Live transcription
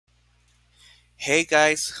Hey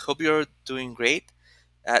guys, hope you're doing great.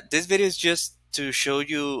 This video is just to show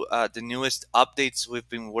you the newest updates we've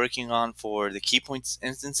been working on for the Keypoints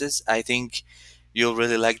instances. I think you'll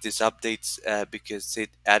really like these updates because it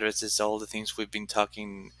addresses all the things we've been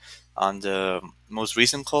talking on the most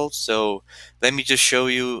recent calls. So let me just show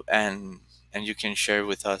you and you can share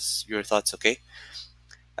with us your thoughts, okay?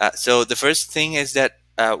 So the first thing is that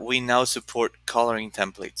we now support coloring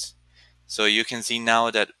templates. So you can see now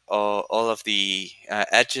that all of the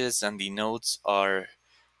edges and the nodes are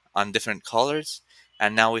on different colors.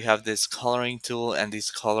 And now we have this coloring tool and these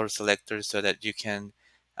color selectors so that you can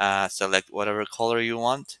select whatever color you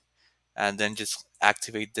want and then just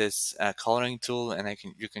activate this coloring tool and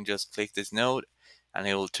you can just click this node and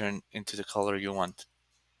it will turn into the color you want.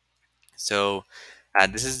 So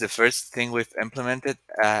this is the first thing we've implemented.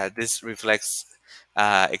 This reflects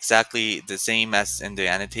exactly the same as in the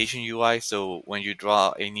annotation UI. So when you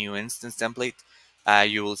draw a new instance template,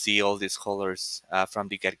 you will see all these colors from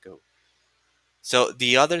the get-go. So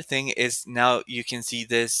the other thing is now you can see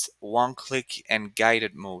this one-click and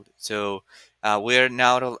guided mode. So we're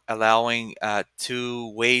now allowing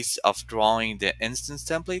two ways of drawing the instance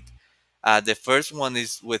template. The first one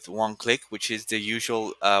is with one click, which is the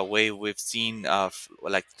usual way we've seen of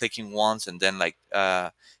like clicking once and then like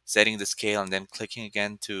setting the scale and then clicking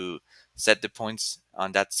again to set the points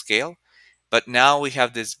on that scale. But now we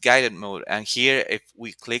have this guided mode, and here if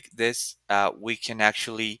we click this, we can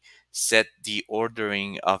actually set the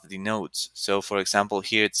ordering of the nodes. So for example,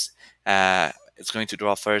 here it's going to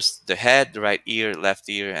draw first the head, the right ear, left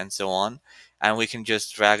ear, and so on. And we can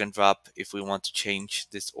just drag and drop if we want to change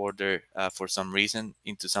this order for some reason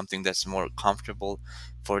into something that's more comfortable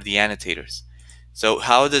for the annotators. So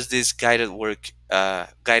how does this guided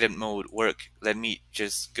mode work? Let me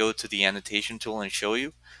just go to the annotation tool and show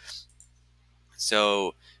you.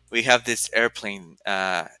 So we have this airplane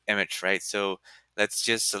image, right? So let's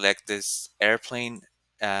just select this airplane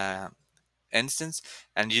uh, instance,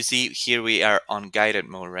 and you see here we are on guided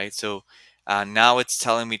mode, right? So now it's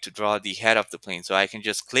telling me to draw the head of the plane, so I can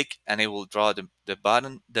just click and it will draw the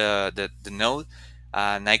bottom, the node,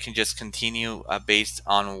 and I can just continue based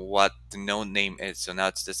on what the node name is. So now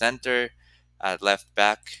it's the center, left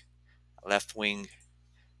back, left wing,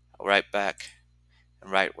 right back,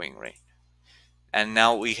 and right wing, right? And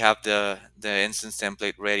now we have the instance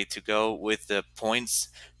template ready to go with the points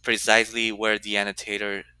precisely where the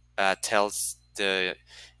annotator tells the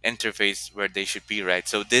interface where they should be, right?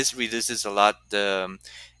 So this reduces a lot the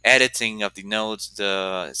editing of the nodes,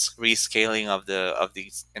 the rescaling of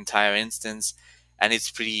the entire instance, and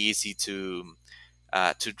it's pretty easy to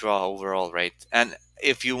draw overall, right? And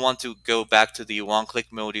if you want to go back to the one-click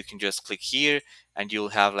mode, you can just click here and you'll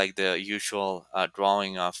have like the usual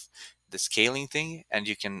drawing of the scaling thing, and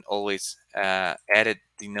you can always edit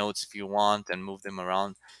the nodes if you want and move them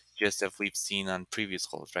around, just as we've seen on previous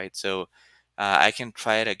calls, right? So I can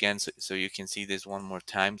try it again so you can see this one more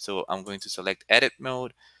time. So I'm going to select edit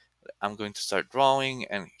mode. I'm going to start drawing,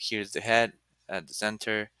 and here's the head at the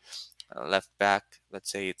center. Left back,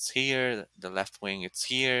 let's say it's here, the left wing it's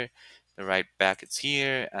here, the right back it's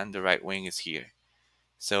here, and the right wing is here.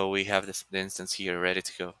 So we have the instance here ready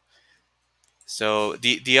to go. So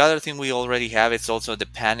the other thing we already have is also the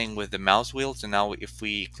panning with the mouse wheel. So now if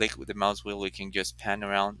we click with the mouse wheel, we can just pan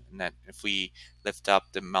around, and then if we lift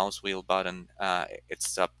up the mouse wheel button, it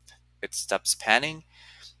stops panning.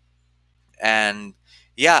 And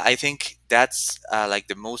yeah, I think that's like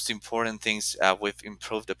the most important things we've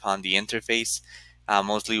improved upon the interface.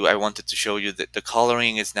 Mostly I wanted to show you that the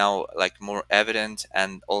coloring is now like more evident,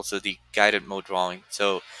 and also the guided mode drawing.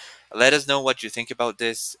 So let us know what you think about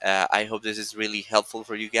this. I hope this is really helpful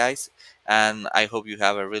for you guys, and I hope you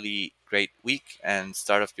have a really great week and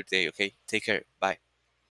start of your day. Okay, take care. Bye.